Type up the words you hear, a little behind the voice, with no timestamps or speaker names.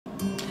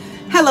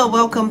Hello,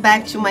 welcome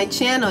back to my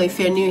channel. If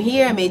you're new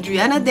here, I'm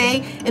Adriana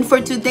Day, and for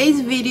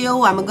today's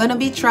video I'm gonna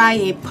be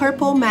trying a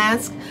purple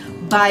mask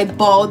by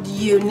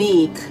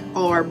Uniq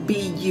or Be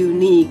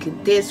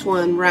Unique, this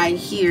one right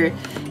here.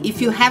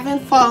 If you haven't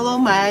followed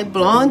my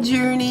blonde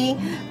journey,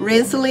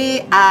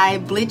 recently I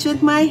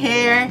bleached my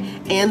hair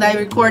and I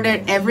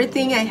recorded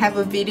everything. I have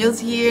videos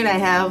here. I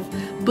have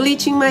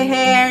bleaching my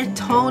hair,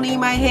 toning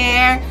my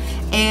hair,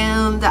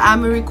 and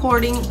I'm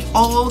recording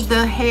all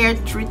the hair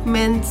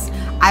treatments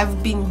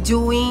I've been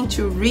doing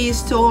to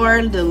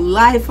restore the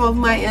life of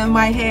my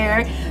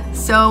hair.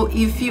 So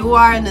if you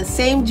are in the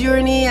same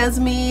journey as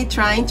me,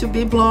 trying to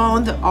be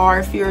blonde, or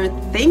if you're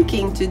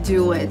thinking to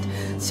do it,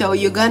 so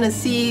you're gonna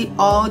see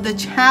all the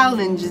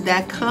challenge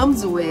that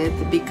comes with,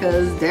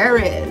 because there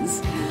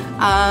is.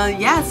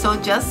 Yeah, so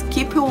just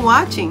keep on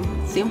watching.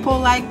 Simple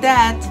like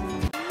that.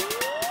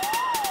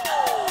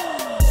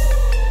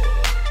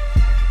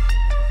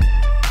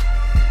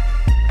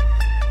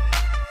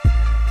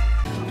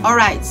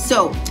 Alright,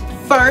 so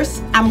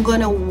first I'm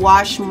gonna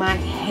wash my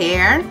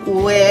hair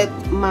with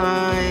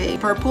my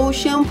purple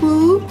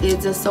shampoo.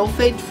 It's a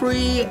sulfate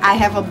free. I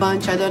have a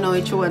bunch, I don't know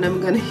which one I'm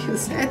gonna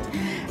use it.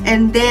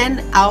 And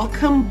then I'll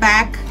come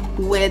back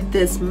with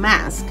this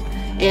mask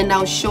and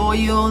I'll show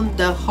you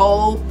the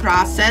whole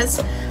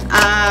process.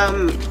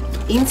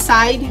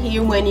 Inside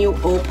here, when you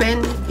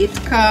open, it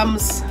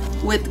comes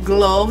with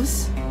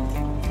gloves,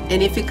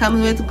 and if it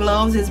comes with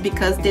gloves it's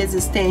because there's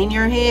a stain in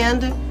your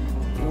hand.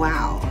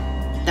 Wow,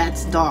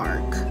 that's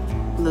dark.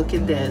 Look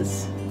at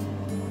this.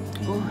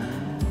 Ooh,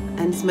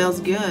 and it smells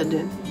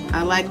good.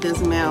 I like the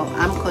smell.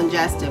 I'm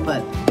congested,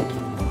 but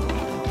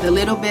the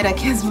little bit I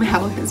can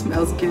smell, it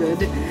smells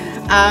good.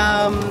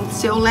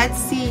 So let's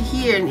see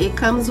here. It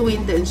comes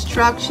with the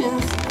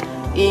instructions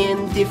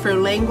in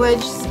different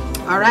languages.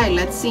 All right,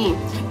 let's see.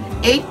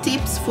 8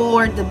 tips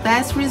for the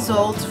best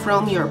results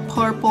from your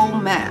purple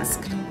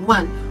mask.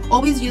 1.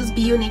 Always use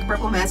Be Unique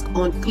purple mask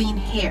on clean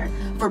hair.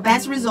 For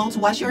best results,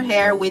 wash your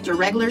hair with your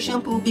regular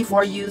shampoo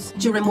before use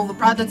to remove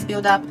products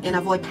buildup and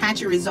avoid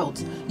patchy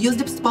results. Use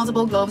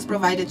disposable gloves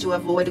provided to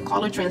avoid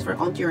color transfer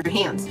onto your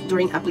hands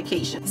during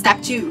application.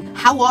 Step 2.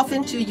 How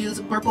often to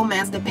use purple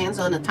mask depends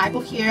on the type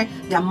of hair,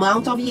 the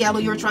amount of yellow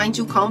you're trying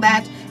to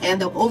combat,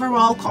 and the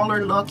overall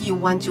color look you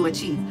want to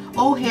achieve.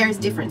 All hair is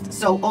different,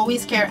 so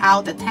always carry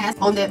out a test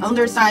on the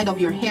underside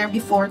of your hair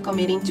before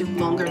committing to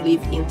longer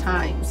leave-in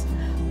times.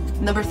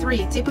 Number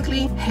 3,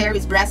 typically hair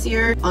is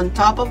brassier on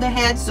top of the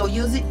head, so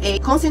use a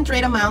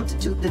concentrate amount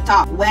to the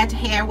top. Wet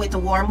hair with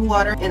warm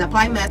water and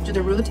apply mask to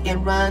the root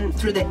and run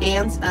through the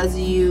ends as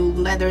you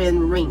lather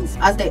and rinse.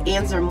 As the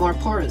ends are more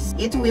porous,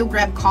 it will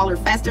grab color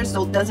faster,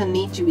 so it doesn't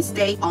need to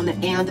stay on the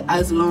end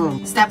as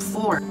long. Step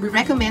 4, we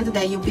recommend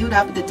that you build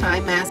up the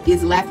time mask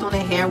is left on the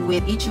hair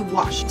with each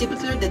wash.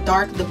 Typically the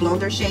dark, the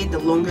blonder shade, the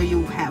longer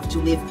you have to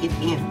leave it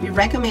in. We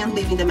recommend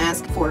leaving the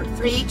mask for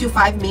 3 to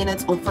 5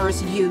 minutes on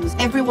first use.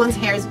 Everyone's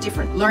hair is different.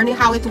 Learning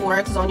how it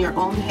works on your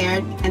own hair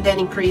and then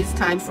increase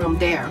time from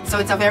there. So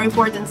it's a very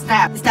important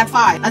step. Step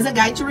 5. As a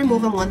guide to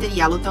remove unwanted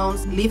yellow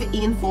tones, leave it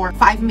in for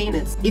 5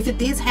 minutes. If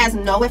this has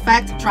no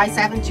effect, try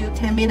 7 to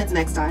 10 minutes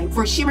next time.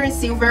 For shimmer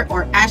silver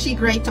or ashy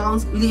gray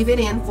tones, leave it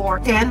in for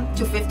 10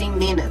 to 15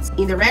 minutes.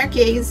 In the rare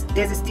case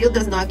this still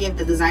does not give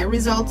the desired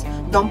results,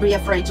 don't be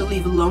afraid to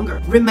leave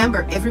longer.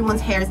 Remember,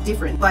 everyone's hair is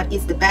different, but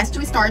it's the best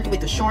to start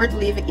with a short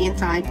leave-in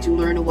time to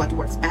learn what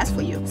works best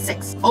for you.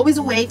 6. Always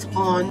wait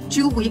on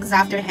 2 weeks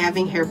after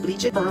having hair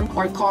bleached, permed,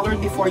 or colored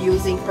before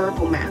using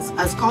purple mask,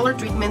 as color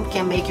treatment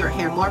can make your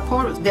hair more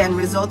porous. Then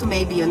result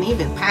may be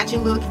uneven, patchy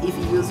look if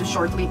you use it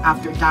shortly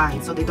after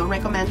dyeing. So they don't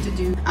recommend to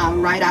do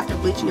right after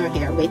bleaching your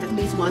hair. Wait at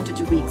least 1 to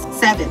 2 weeks.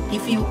 7.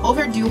 If you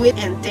overdo it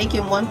and take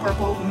in one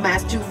purple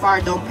mask too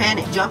far, don't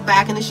panic. Jump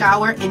back in the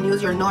shower and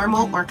use your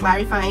normal or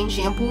clarifying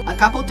shampoo a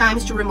couple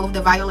times to remove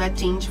the violet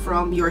tinge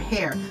from your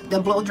hair.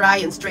 Then blow dry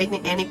and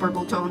straighten any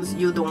purple tones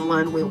you don't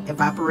want will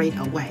evaporate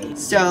away.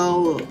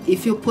 So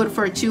if you put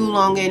for too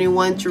long and you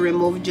want to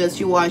remove, just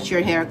you wash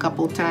your hair a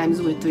couple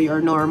times with your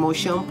normal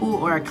shampoo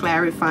or a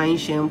clarifying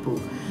shampoo.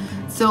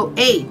 So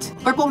 8.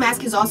 Purple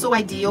mask is also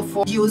ideal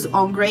for use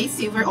on gray,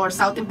 silver, or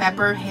salt and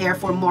pepper hair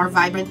for more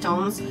vibrant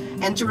tones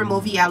and to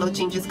remove yellow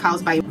tinges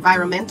caused by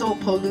environmental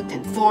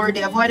pollutants. For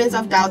the avoidance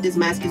of doubt, this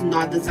mask is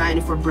not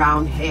designed for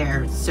brown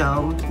hair,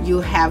 so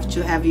you have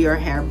to have your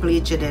hair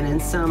bleached and in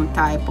some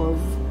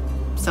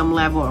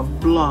level of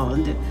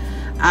blonde.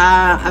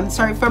 I'm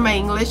sorry for my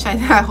English. I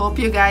hope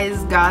you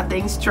guys got the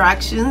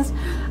instructions,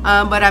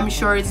 but I'm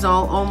sure it's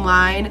all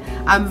online.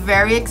 I'm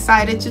very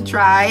excited to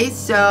try.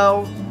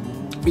 So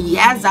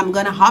yes, I'm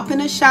gonna hop in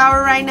the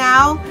shower right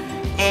now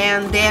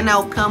and then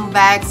I'll come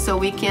back so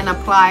we can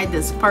apply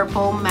this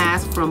purple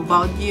mask from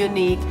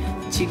Uniq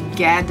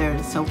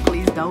together. So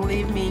please don't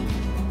leave me.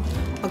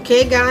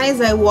 Okay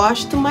guys, I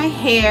washed my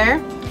hair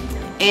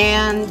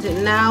and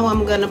now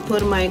I'm gonna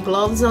put my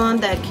gloves on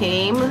that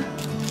came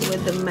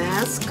with the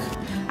mask.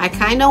 I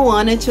kind of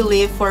wanted to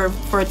leave for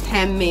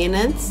 10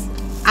 minutes.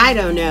 I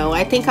don't know,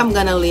 I think I'm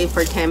gonna leave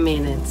for 10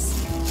 minutes.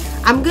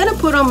 I'm gonna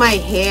put on my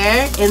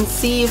hair and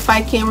see if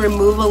I can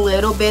remove a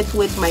little bit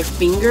with my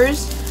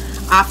fingers.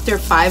 after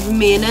 5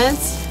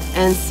 minutes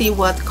and see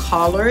what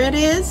color it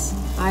is.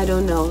 I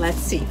don't know, let's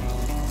see.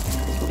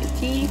 Here's my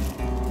teeth.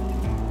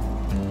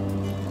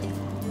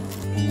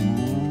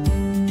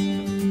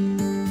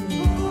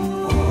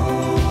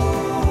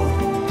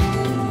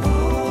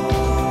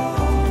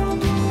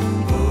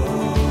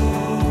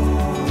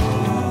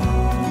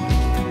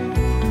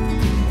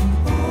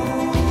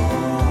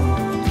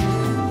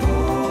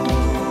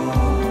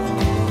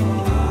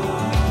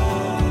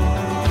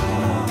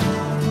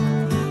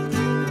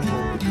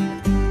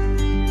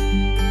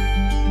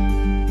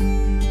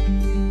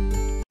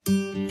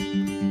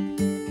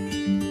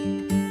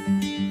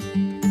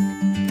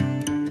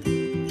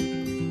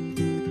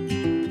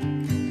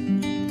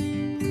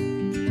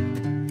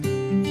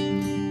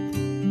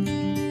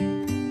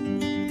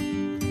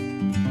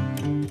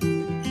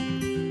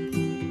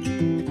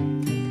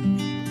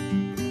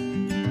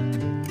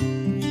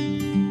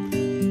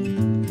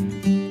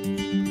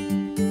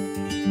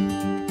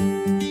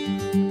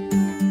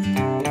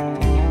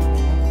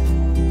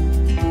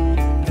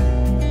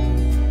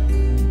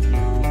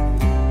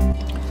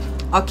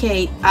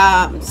 Okay,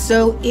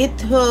 so it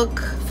took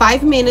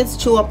 5 minutes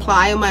to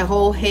apply my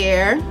whole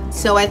hair,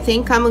 so I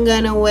think I'm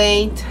gonna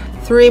wait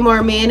 3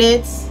 more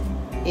minutes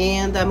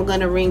and I'm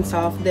gonna rinse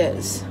off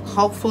this.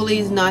 Hopefully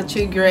it's not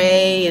too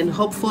gray, and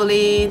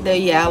hopefully the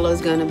yellow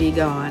is gonna be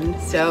gone,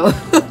 so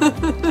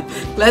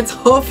let's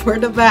hope for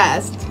the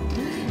best.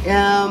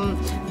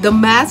 The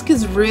mask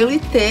is really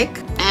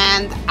thick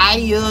and I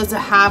use a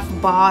half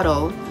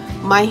bottle.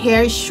 My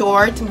hair is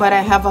short, but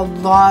I have a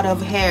lot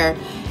of hair.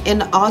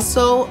 And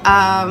also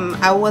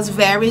I was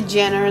very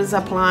generous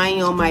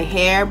applying on my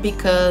hair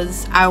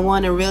because I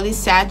want to really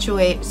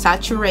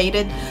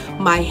saturated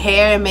my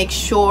hair and make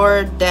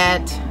sure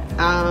that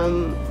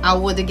I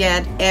would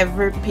get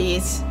every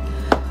piece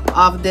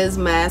of this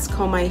mask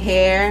on my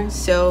hair.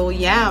 So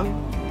yeah,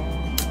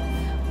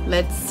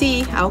 let's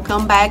see, I'll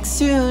come back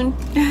soon.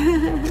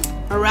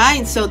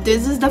 Alright, so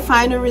this is the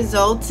final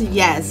result.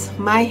 Yes,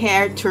 my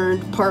hair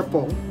turned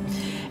purple,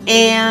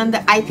 and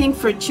I think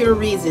for 2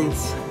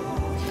 reasons.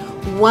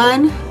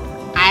 One,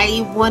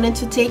 I wanted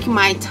to take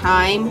my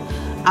time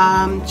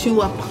to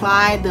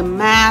apply the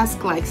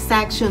mask, like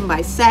section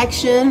by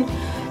section,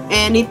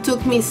 and it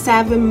took me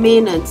 7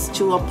 minutes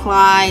to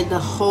apply the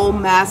whole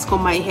mask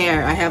on my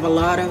hair. I have a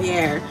lot of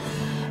hair,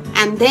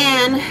 and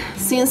then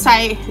since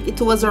it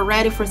was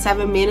already for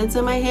 7 minutes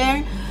in my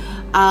hair,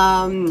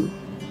 I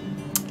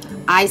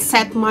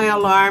set my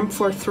alarm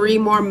for 3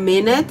 more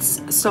minutes,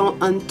 so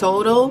in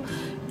total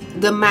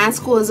the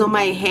mask was on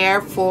my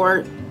hair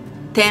for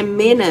 10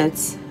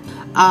 minutes.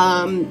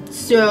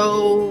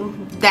 So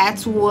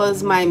that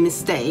was my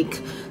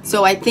mistake.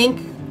 So I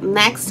think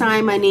next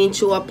time I need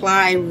to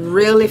apply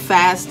really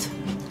fast.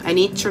 I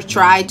need to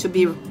try to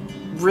be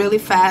really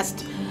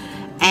fast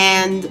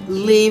and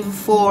leave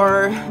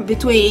for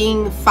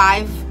between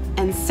 5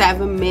 and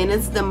 7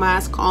 minutes the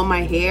mask on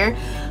my hair.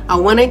 I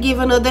want to give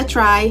another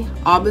try.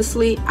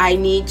 Obviously I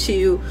need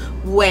to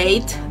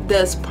wait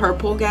this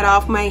purple get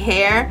off my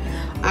hair.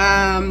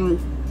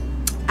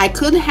 I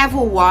could have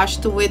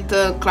washed with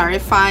the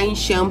clarifying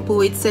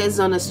shampoo. It says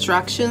on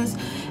instructions,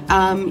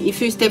 if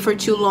you stay for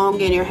too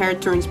long and your hair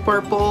turns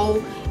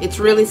purple, it's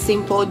really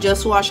simple.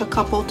 Just wash a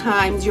couple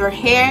times your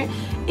hair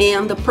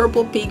and the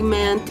purple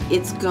pigment,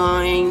 it's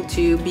going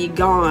to be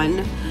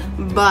gone.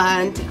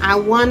 But I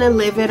want to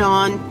leave it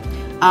on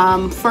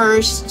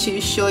first to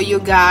show you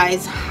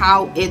guys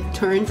how it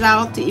turns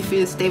out if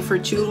you stay for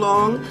too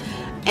long,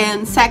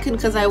 and second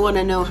because I want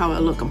to know how I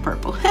look on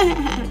purple.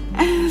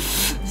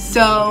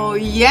 So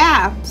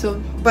yeah,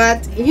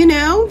 but you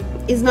know,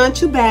 it's not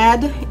too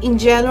bad. In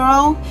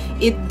general,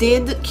 it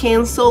did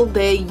cancel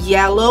the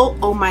yellow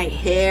on my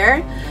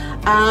hair.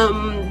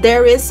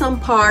 There is some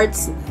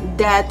parts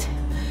that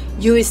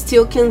you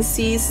still can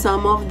see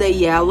some of the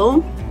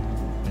yellow,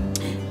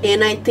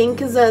 and I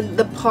think is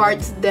the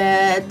parts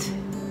that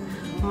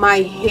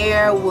my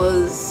hair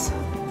was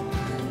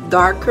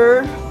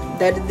darker,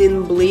 that it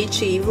didn't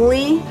bleach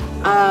evenly.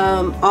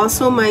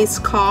 Also my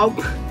scalp,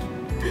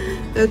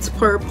 it's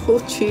purple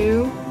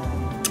too.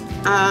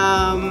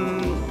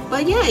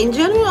 But yeah, in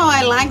general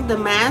I like the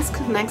mask.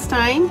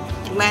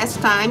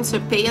 Last time, so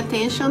pay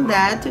attention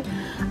that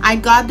I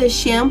got the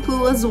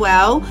shampoo as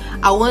well.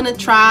 I want to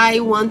try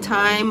one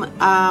time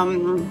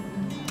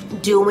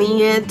doing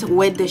it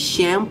with the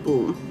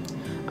shampoo.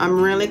 I'm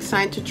really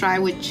excited to try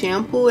with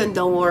shampoo, and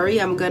don't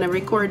worry, I'm gonna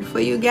record for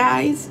you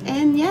guys.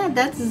 And yeah,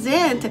 that's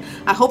it.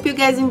 I hope you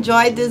guys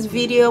enjoyed this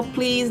video.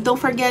 Please don't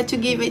forget to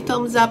give a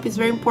thumbs up. It's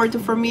very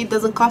important for me. It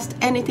doesn't cost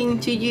anything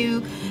to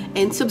you.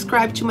 And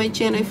subscribe to my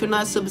channel if you're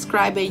not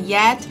subscribed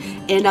yet.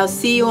 And I'll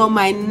see you on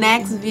my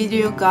next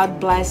video.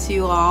 God bless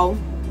you all.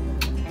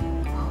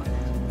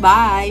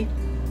 Bye.